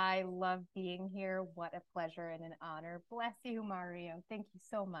 I love being here. What a pleasure and an honor. Bless you, Mario. Thank you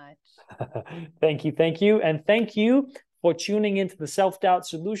so much. Thank you. And thank you for tuning into the Self-Doubt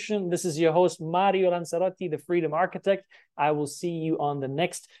Solution. This is your host, Mario Lanzarotti, the Freedom Architect. I will see you on the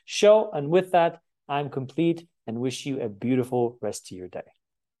next show. And with that, I'm complete and wish you a beautiful rest of your day.